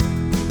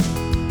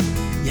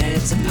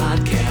It's a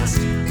podcast.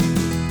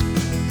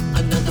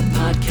 Another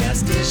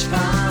podcast.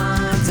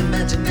 Ishvan's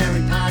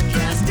imaginary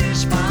podcast.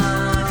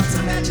 Ishvan's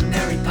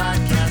imaginary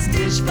podcast.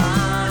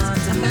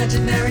 Ishvan's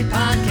imaginary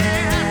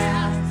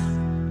podcast.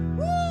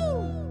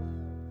 Woo!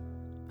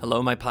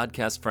 Hello, my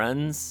podcast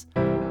friends.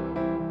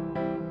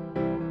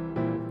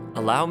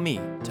 Allow me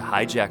to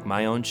hijack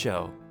my own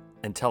show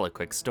and tell a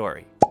quick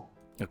story.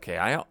 Okay,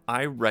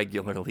 I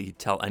regularly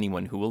tell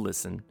anyone who will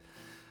listen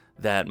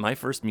that my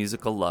first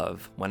musical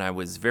love when I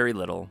was very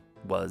little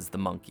was the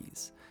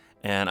Monkees,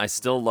 and I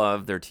still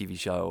love their TV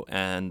show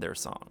and their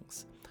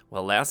songs.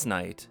 Well, last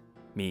night,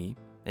 me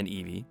and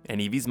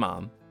Evie's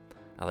mom,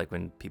 I like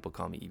when people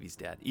call me Evie's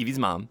dad, Evie's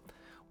mom,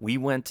 we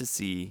went to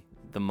see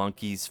the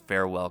Monkees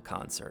farewell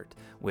concert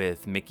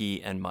with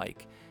Mickey and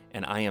Mike,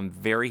 and I am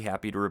very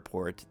happy to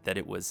report that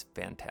it was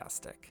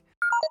fantastic.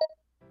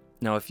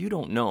 Now, if you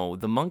don't know,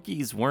 the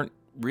Monkees weren't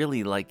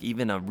really like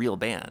even a real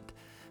band.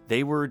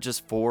 They were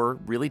just four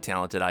really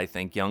talented, I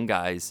think, young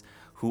guys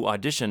who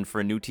auditioned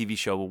for a new TV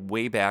show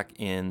way back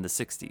in the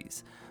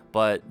 60s.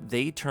 But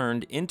they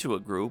turned into a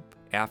group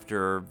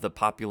after the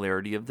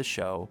popularity of the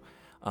show,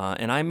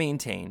 and I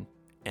maintain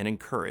and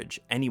encourage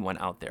anyone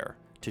out there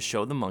to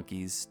show the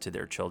Monkees to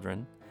their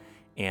children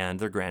and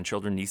their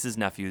grandchildren, nieces,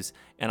 nephews,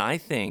 and I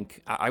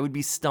think I would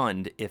be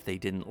stunned if they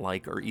didn't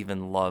like or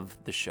even love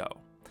the show.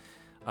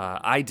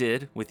 I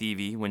did with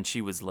Evie when she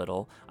was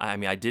little. I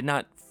mean, I did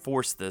not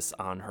force this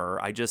on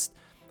her. I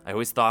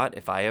always thought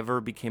if I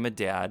ever became a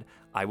dad,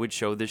 I would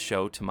show this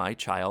show to my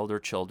child or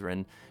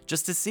children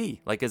just to see,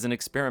 like as an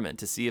experiment,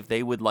 to see if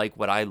they would like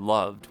what I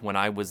loved when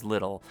I was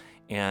little.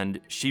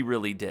 And she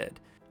really did.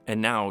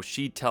 And now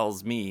she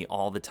tells me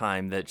all the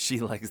time that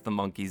she likes the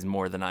Monkees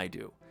more than I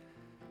do.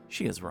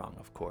 She is wrong,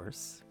 of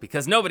course,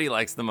 because nobody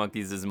likes the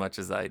Monkees as much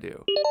as I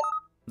do.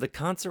 The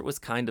concert was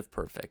kind of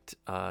perfect.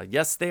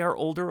 Yes, they are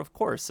older, of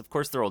course. Of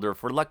course they're older.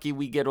 If we're lucky,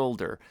 we get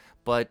older.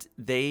 But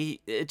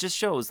it just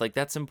shows like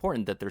that's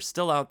important, that they're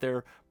still out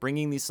there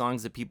bringing these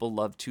songs that people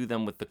love to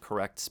them with the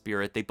correct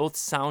spirit. They both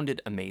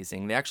sounded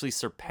amazing. They actually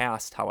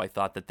surpassed how I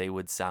thought that they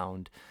would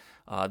sound.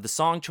 The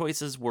song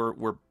choices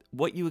were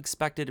what you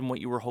expected and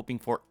what you were hoping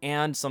for,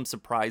 and some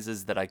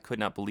surprises that I could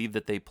not believe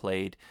that they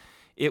played.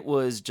 It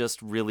was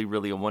just really,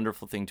 really a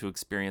wonderful thing to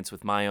experience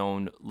with my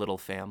own little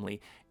family,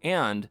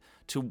 and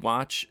to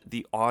watch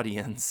the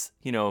audience,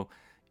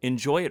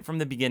 enjoy it from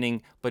the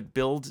beginning, but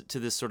build to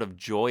this sort of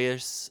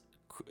joyous,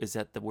 is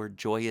that the word,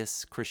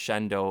 joyous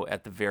crescendo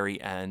at the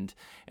very end.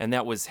 And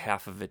that was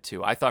half of it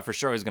too. I thought for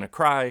sure I was going to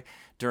cry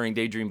during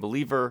Daydream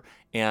Believer.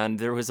 And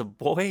there was a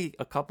boy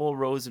a couple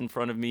rows in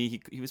front of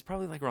me. He was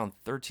probably like around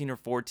 13 or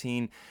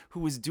 14, who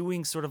was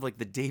doing sort of like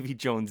the Davy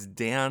Jones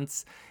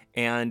dance.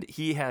 And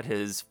he had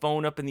his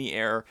phone up in the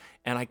air,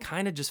 and I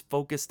kind of just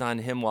focused on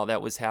him while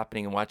that was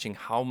happening and watching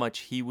how much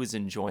he was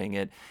enjoying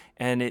it.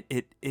 And it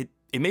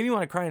made me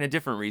want to cry in a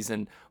different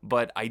reason,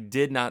 but I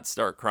did not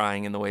start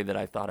crying in the way that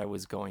I thought I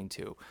was going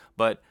to.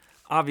 But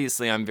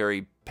obviously, I'm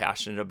very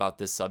passionate about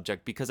this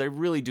subject because I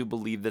really do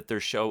believe that their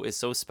show is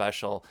so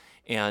special,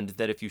 and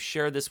that if you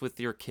share this with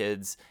your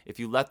kids, if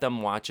you let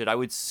them watch it, I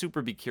would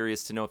super be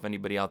curious to know if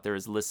anybody out there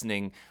is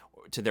listening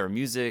to their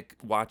music,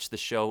 watch the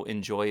show,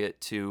 enjoy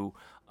it too.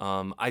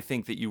 I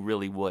think that you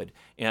really would.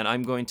 And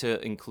I'm going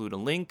to include a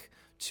link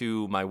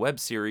to my web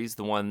series,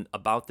 the one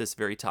about this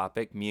very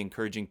topic, me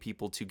encouraging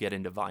people to get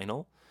into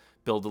vinyl,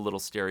 build a little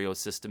stereo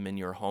system in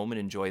your home and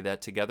enjoy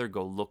that together.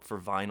 Go look for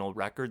vinyl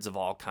records of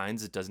all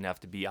kinds. It doesn't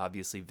have to be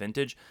obviously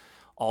vintage,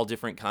 all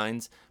different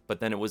kinds. But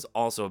then it was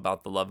also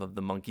about the love of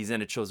the Monkees,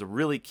 and it shows a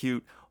really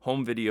cute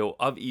home video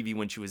of Evie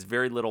when she was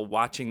very little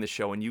watching the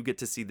show, and you get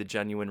to see the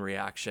genuine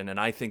reaction. And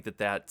I think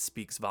that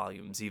speaks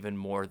volumes even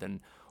more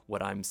than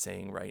what I'm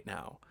saying right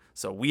now.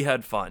 So we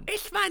had fun.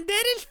 Ishvan,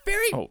 that is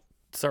very... Oh,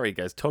 sorry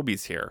guys,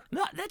 Toby's here.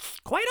 No, that's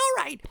quite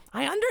all right.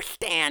 I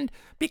understand,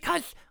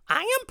 because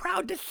I am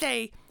proud to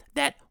say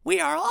that we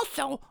are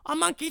also a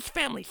Monkees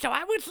family. So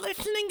I was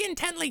listening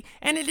intently,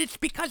 and it is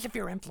because of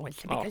your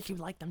influence, because you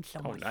like them so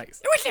much. Oh,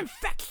 nice. It was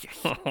infectious.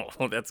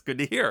 Oh, that's good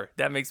to hear.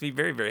 That makes me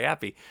very, very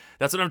happy.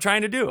 That's what I'm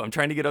trying to do. I'm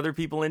trying to get other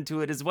people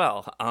into it as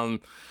well.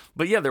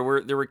 But yeah, there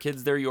were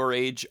kids there your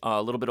age,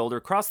 a little bit older,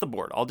 across the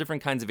board, all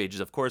different kinds of ages.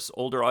 Of course,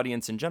 older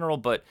audience in general,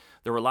 but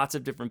there were lots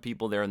of different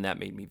people there, and that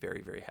made me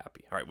very, very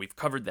happy. All right, we've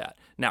covered that.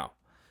 Now,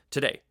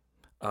 today,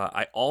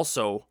 I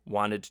also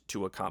wanted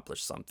to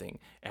accomplish something.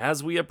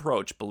 As we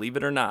approach, believe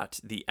it or not,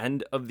 the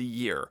end of the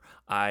year,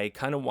 I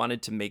kind of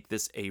wanted to make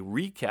this a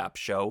recap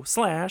show /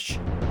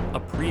 a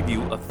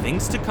preview of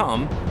things to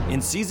come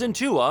in season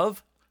 2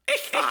 of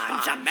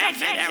Ishvan's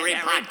Imaginary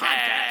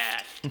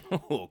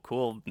Podcast. Oh,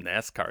 cool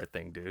NASCAR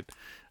thing, dude.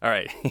 All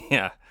right,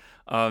 yeah,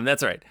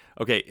 that's right.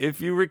 Okay, if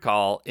you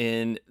recall,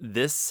 in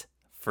this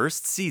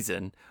first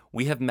season,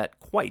 we have met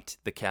quite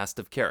the cast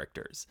of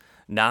characters.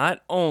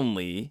 Not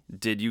only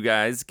did you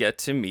guys get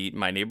to meet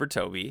my neighbor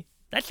Toby,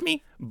 that's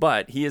me,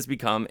 but he has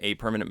become a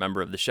permanent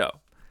member of the show.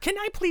 Can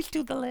I please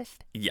do the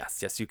list?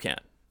 Yes, you can.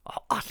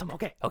 Oh, awesome.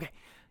 Okay.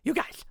 You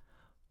guys,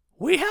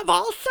 we have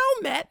also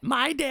met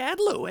my dad,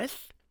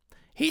 Louis.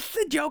 He's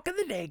the joke of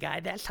the day guy.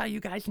 That's how you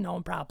guys know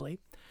him probably.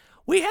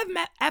 We have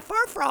met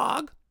F.R.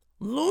 Frog,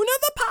 Luna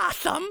the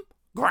Possum,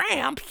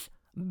 Gramps,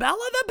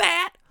 Bella the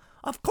Bat,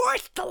 of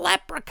course the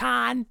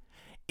Leprechaun.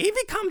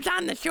 Evie comes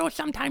on the show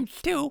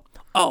sometimes too.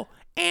 Oh,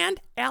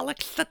 and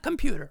Alex the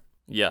Computer.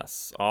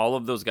 Yes, all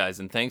of those guys.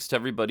 And thanks to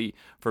everybody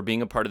for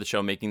being a part of the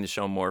show, making the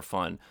show more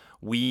fun.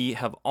 We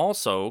have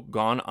also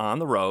gone on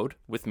the road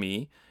with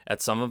me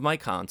at some of my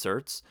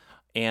concerts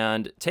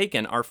and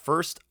taken our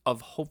first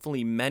of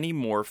hopefully many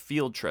more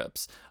field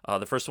trips.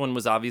 The first one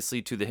was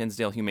obviously to the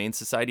Hinsdale Humane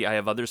Society. I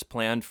have others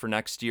planned for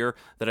next year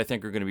that I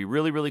think are going to be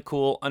really, really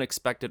cool,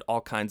 unexpected, all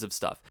kinds of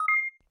stuff.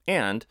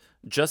 And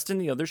just in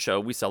the other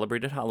show, we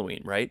celebrated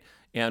Halloween, right?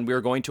 And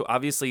we're going to,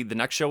 obviously, the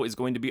next show is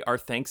going to be our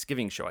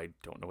Thanksgiving show. I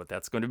don't know what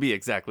that's going to be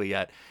exactly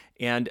yet.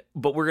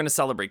 But we're going to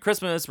celebrate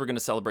Christmas, we're going to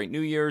celebrate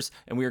New Year's,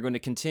 and we are going to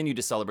continue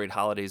to celebrate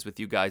holidays with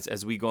you guys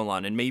as we go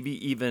along. And maybe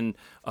even,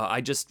 I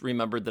just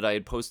remembered that I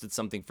had posted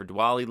something for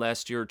Diwali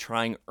last year,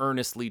 trying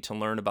earnestly to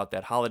learn about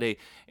that holiday.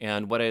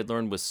 And what I had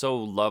learned was so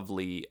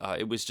lovely.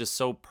 It was just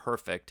so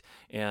perfect.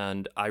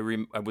 And I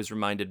was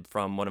reminded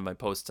from one of my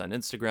posts on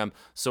Instagram.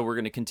 So we're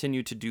going to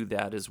continue to do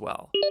that as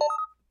well.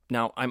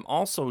 Now, I'm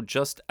also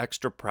just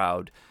extra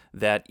proud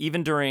that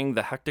even during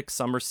the hectic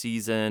summer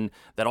season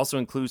that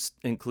also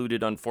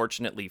included,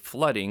 unfortunately,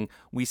 flooding,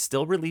 we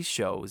still release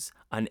shows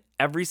on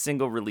every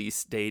single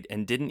release date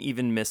and didn't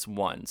even miss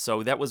one.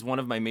 So that was one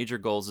of my major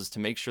goals, is to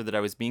make sure that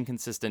I was being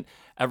consistent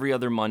every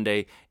other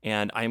Monday,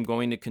 and I am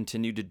going to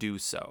continue to do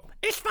so.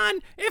 Istvan,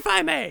 if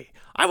I may,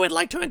 I would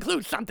like to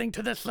include something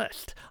to this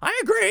list. I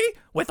agree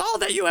with all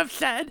that you have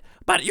said,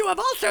 but you have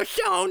also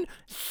shown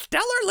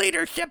stellar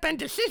leadership and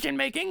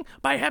decision-making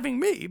by having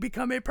me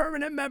become a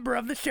permanent member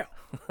of the show.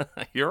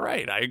 You're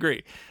right. I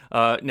agree.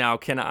 Now,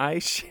 can I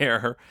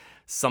share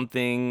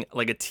something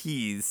like a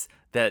tease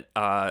that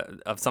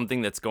of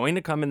something that's going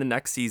to come in the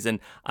next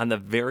season on the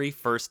very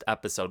first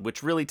episode,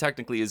 which really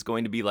technically is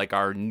going to be like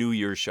our New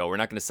Year's show. We're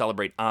not going to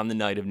celebrate on the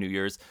night of New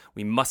Year's.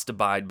 We must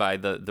abide by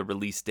the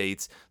release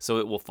dates, so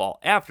it will fall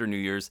after New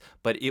Year's,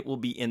 but it will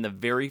be in the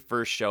very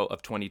first show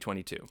of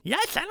 2022.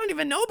 Yes, I don't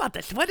even know about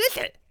this. What is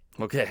it?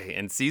 Okay,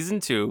 in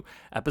season 2,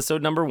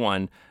 episode number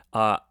 1,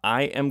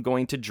 I am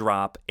going to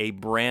drop a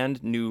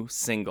brand new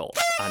single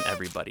on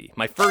everybody.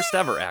 My first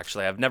ever,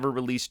 actually. I've never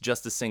released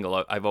just a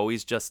single. I've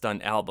always just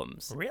done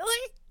albums.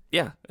 Really?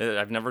 Yeah,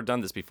 I've never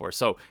done this before.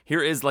 So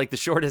here is like the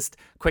shortest,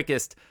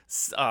 quickest,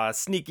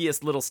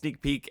 sneakiest little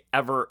sneak peek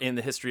ever in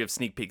the history of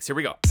sneak peeks. Here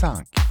we go.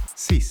 5,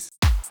 6,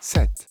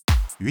 7,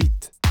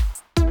 8.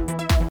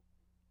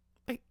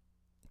 Wait,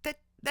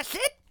 that's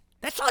it?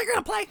 That's all you're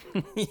going to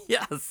play?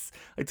 Yes,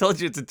 I told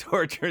you it's a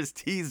torturous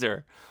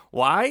teaser.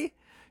 Why?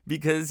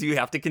 Because you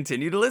have to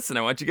continue to listen.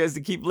 I want you guys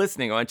to keep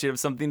listening. I want you to have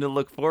something to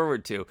look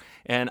forward to.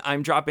 And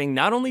I'm dropping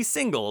not only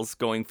singles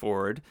going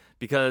forward,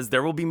 because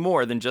there will be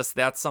more than just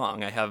that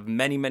song. I have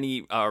many,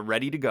 many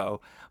ready to go.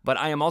 But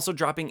I am also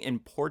dropping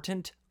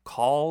important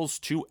calls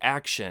to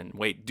action.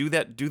 Wait,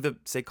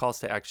 say calls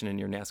to action in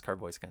your NASCAR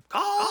voice again.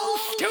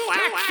 Calls to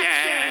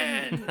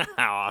action!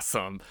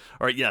 Awesome.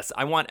 All right, yes,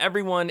 I want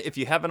everyone, if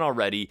you haven't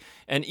already,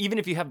 and even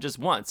if you have just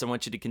once, I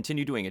want you to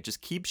continue doing it.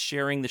 Just keep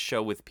sharing the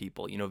show with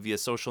people, via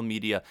social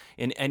media,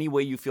 in any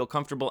way you feel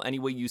comfortable, any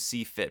way you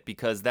see fit,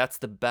 because that's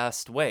the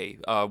best way.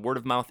 Word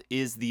of mouth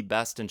is the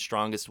best and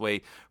strongest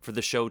way for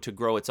the show to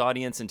grow its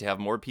audience and to have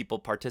more people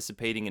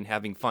participating and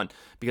having fun,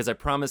 because I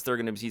promise there are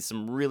going to be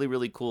some really,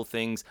 really cool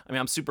things. I mean,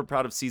 I'm super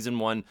proud of season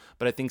 1,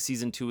 but I think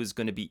season 2 is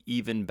going to be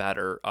even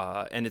better,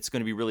 and it's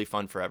going to be really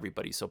fun for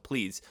everybody. So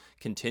please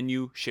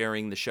continue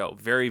sharing the show.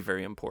 Very,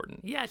 very important.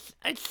 Yes,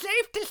 it's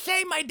safe to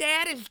say my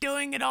dad is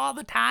doing it all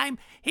the time.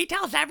 He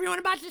tells everyone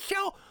about the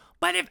show,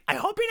 but I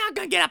hope you're not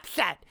going to get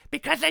upset,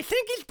 because I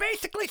think he's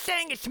basically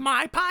saying it's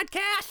my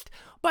podcast,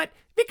 but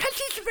because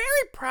he's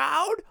very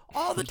proud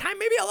all the time,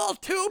 maybe a little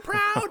too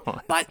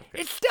proud, but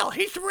it's still,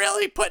 he's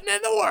really putting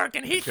in the work,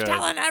 and he's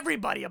telling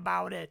everybody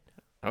about it.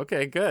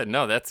 Okay, good.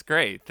 No, that's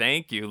great.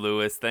 Thank you,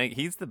 Lewis.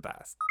 He's the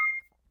best.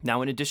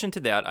 Now, in addition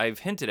to that, I've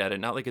hinted at it,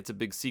 not like it's a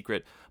big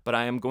secret, but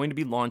I am going to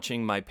be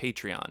launching my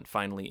Patreon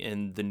finally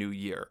in the new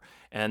year.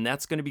 And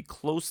that's going to be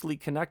closely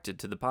connected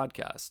to the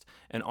podcast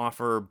and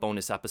offer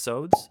bonus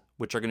episodes,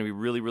 which are going to be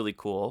really, really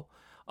cool.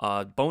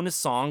 Bonus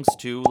songs,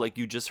 too, like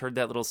you just heard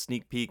that little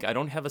sneak peek. I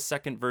don't have a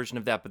second version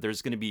of that, but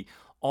there's going to be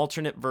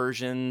alternate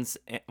versions.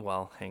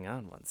 Well, hang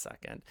on one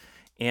second.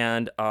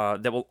 And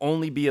that will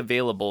only be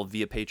available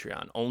via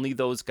Patreon. Only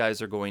those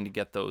guys are going to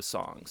get those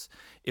songs.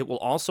 It will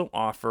also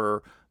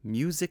offer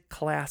music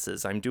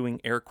classes, I'm doing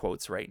air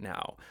quotes right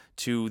now,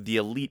 to the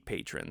elite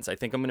patrons. I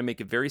think I'm going to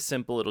make it very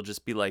simple. It'll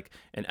just be like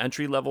an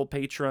entry-level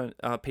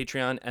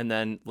Patreon and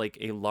then like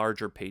a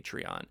larger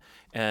Patreon.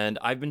 And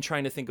I've been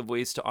trying to think of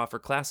ways to offer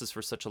classes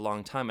for such a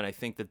long time, and I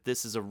think that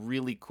this is a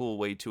really cool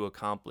way to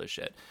accomplish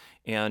it.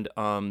 And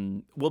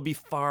will be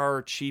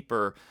far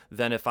cheaper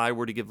than if I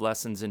were to give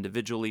lessons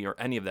individually or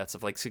any of that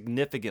stuff, like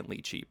significantly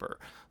cheaper.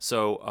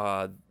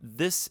 So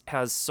this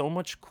has so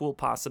much cool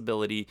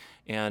possibility,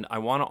 and I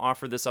want to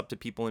offer this this up to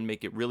people and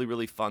make it really,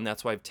 really fun.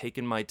 That's why I've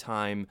taken my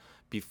time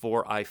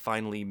before I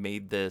finally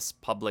made this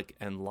public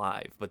and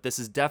live. But this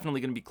is definitely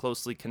going to be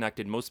closely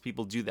connected. Most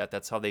people do that.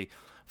 That's how they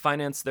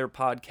finance their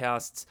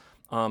podcasts.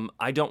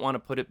 I don't want to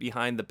put it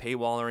behind the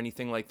paywall or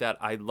anything like that.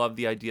 I love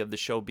the idea of the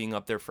show being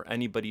up there for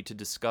anybody to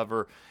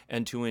discover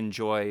and to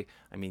enjoy.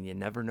 I mean, you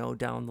never know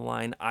down the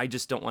line. I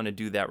just don't want to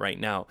do that right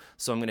now.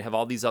 So I'm going to have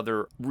all these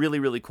other really,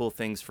 really cool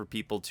things for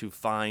people to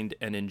find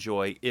and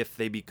enjoy if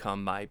they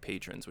become my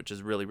patrons, which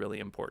is really, really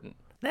important.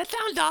 That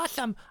sounds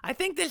awesome. I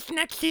think this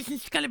next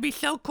season's going to be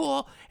so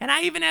cool. And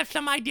I even have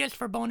some ideas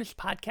for bonus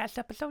podcast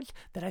episodes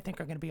that I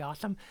think are going to be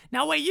awesome.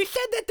 Now, wait, you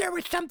said that there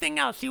was something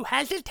else. You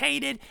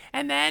hesitated,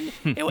 and then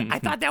I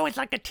thought that was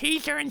like a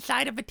teaser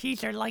inside of a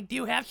teaser. Like, do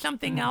you have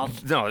something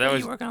else No, that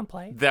was you were going to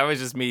play? That was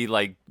just me,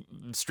 like,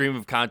 stream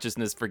of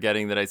consciousness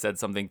forgetting that I said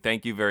something.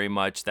 Thank you very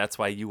much. That's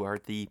why you are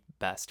the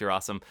best. You're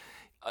awesome.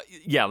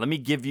 Yeah, let me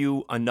give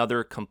you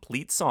another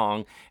complete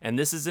song. And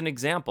this is an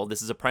example.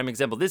 This is a prime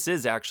example. This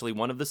is actually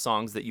one of the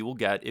songs that you will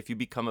get if you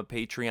become a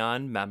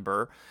Patreon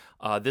member.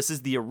 This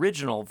is the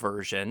original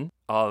version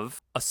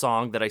of a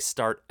song that I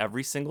start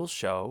every single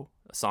show,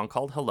 a song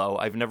called Hello.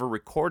 I've never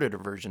recorded a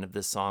version of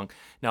this song.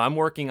 Now, I'm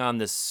working on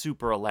this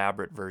super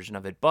elaborate version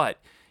of it,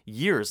 but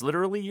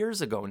literally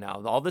years ago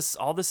now, all this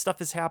stuff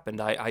has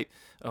happened.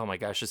 Oh my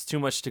gosh, it's too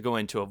much to go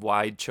into of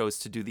why I chose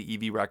to do the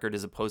Evie record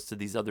as opposed to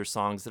these other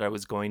songs that I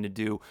was going to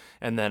do.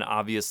 And then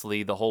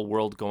obviously the whole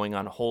world going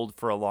on hold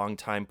for a long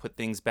time put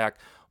things back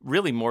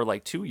really more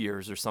like 2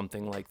 years or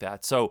something like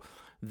that. So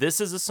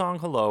this is a song,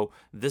 Hello.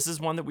 This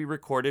is one that we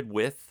recorded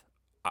with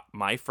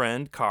my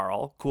friend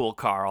Carl, Cool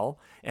Carl,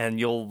 and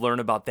you'll learn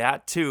about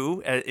that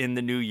too in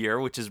the new year,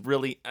 which is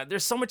really,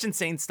 there's so much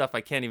insane stuff I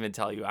can't even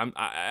tell you.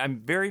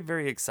 I'm very,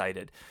 very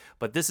excited.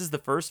 But this is the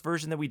first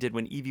version that we did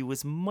when Evie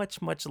was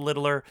much, much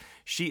littler.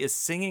 She is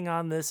singing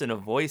on this in a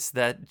voice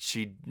that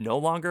she no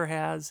longer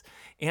has,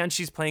 and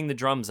she's playing the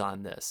drums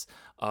on this.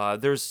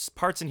 There's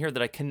parts in here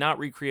that I cannot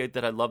recreate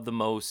that I love the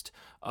most.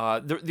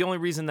 The only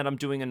reason that I'm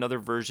doing another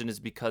version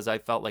is because I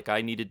felt like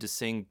I needed to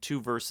sing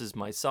 2 verses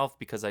myself,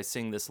 because I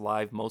sing this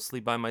live mostly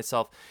by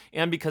myself,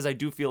 and because I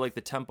do feel like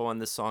the tempo on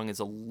this song is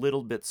a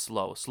little bit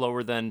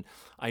slower than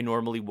I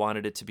normally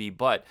wanted it to be.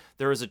 But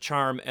there is a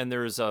charm and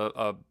there is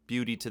a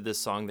beauty to this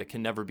song that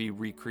can never be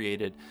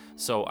recreated.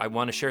 So I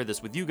want to share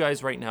this with you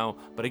guys right now.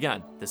 But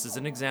again, this is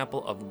an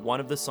example of one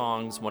of the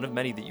songs, one of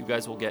many that you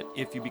guys will get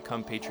if you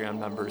become Patreon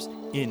members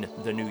in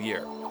the new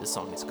year. This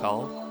song is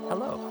called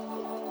Hello.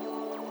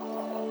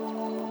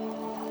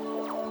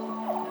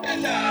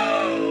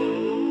 Hello,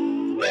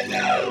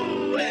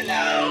 hello,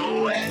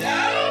 hello,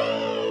 hello,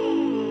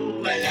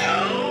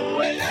 hello,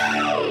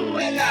 hello,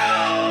 hello,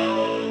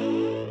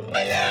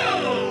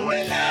 hello,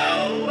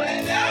 hello,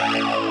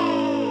 hello.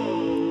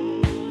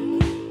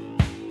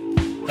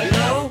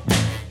 Hello,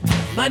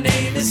 my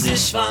name is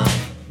Ishvan.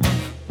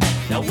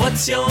 Now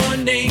what's your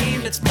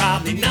name? It's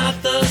probably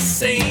not the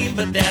same,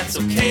 but that's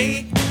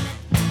okay.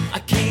 I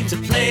came to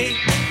play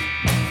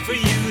for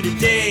you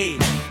today.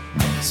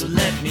 So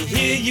let me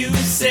hear you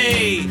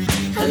say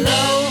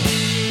hello,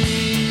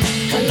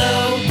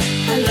 hello,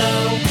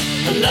 hello,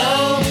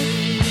 hello,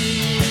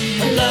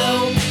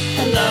 hello,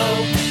 hello,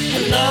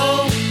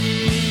 hello,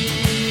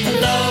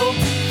 hello,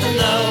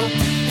 hello,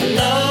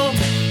 hello.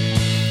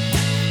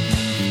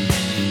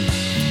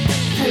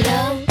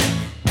 Hello,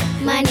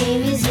 my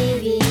name is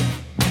Evie.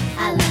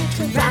 I like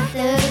to rock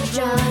the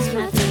drums,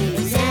 my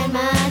fingers and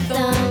my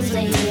thumbs.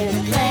 They're here to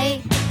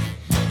play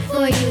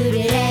for you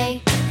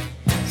today.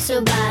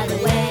 So by the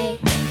way,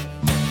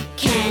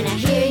 can I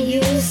hear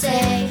you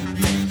say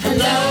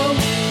hello,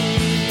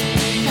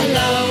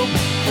 hello,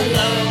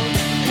 hello,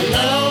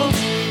 hello,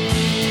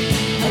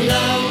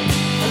 hello,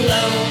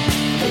 hello,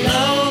 hello,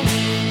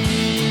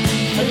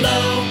 hello, hello,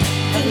 hello,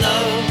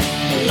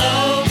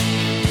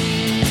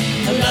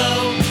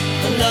 hello,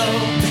 hello,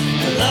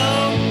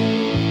 hello.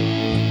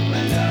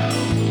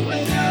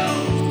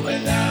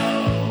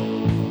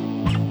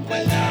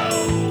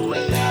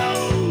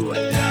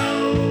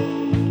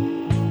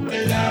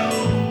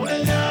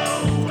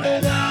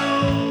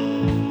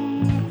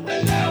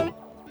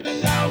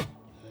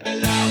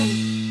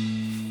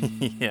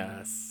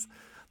 Yes,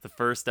 the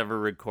first ever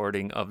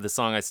recording of the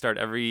song. I start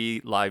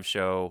every live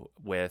show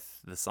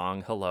with the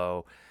song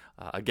Hello.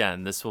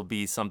 Again, this will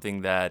be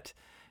something that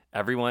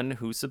everyone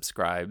who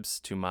subscribes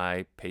to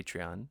my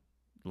Patreon,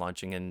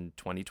 launching in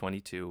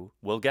 2022,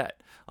 will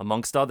get,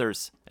 amongst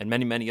others, and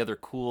many, many other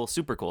cool,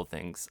 super cool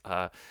things.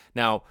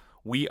 Now,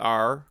 we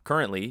are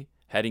currently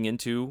heading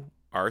into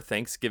our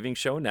Thanksgiving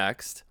show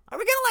next. Are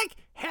we gonna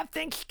have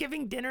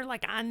Thanksgiving dinner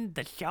on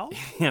the show?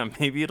 Yeah,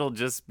 maybe it'll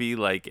just be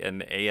like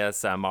an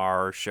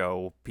ASMR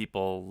show.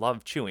 People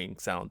love chewing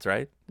sounds,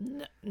 right?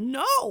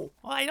 No,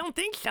 I don't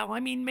think so.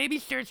 I mean, maybe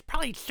there's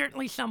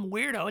certainly some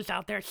weirdos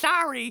out there.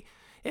 Sorry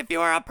if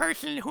you're a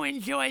person who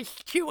enjoys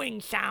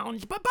chewing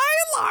sounds, but by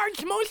and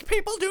large, most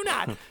people do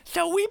not.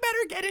 So we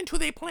better get into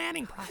the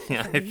planning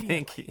process. I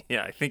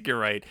think you're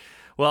right.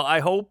 Well, I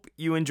hope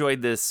you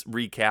enjoyed this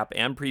recap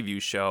and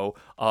preview show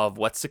of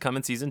what's to come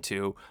in season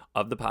 2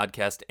 of the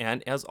podcast.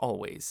 And as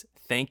always,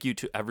 thank you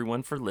to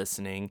everyone for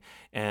listening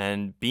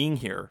and being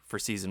here for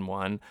season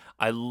 1.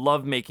 I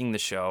love making the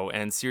show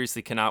and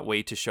seriously cannot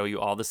wait to show you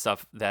all the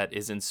stuff that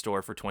is in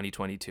store for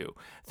 2022.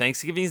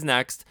 Thanksgiving's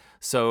next,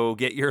 so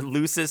get your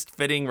loosest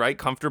fitting, right,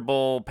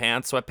 comfortable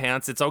pants,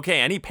 sweatpants. It's okay,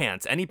 any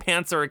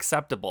pants are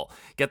acceptable.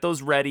 Get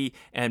those ready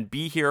and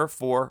be here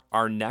for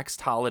our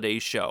next holiday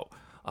show.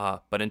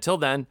 But until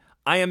then,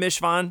 I am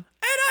Ishvan. And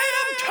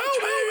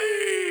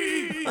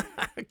I am Toby!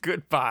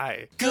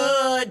 Goodbye.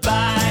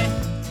 Goodbye.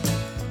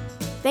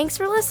 Thanks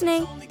for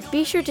listening.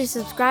 Be sure to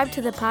subscribe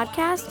to the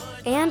podcast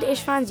and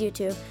Ishvan's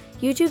YouTube,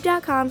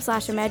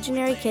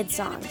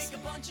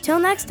 youtube.com/imaginarykidsongs. Till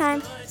next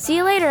time, see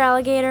you later,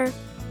 alligator.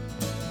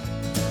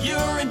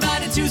 You're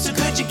invited to, so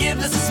could you give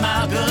us a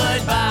smile?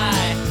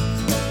 Goodbye.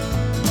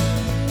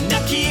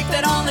 Now keep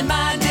that all in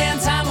mind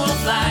and time will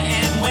fly.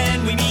 And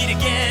when we meet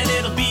again,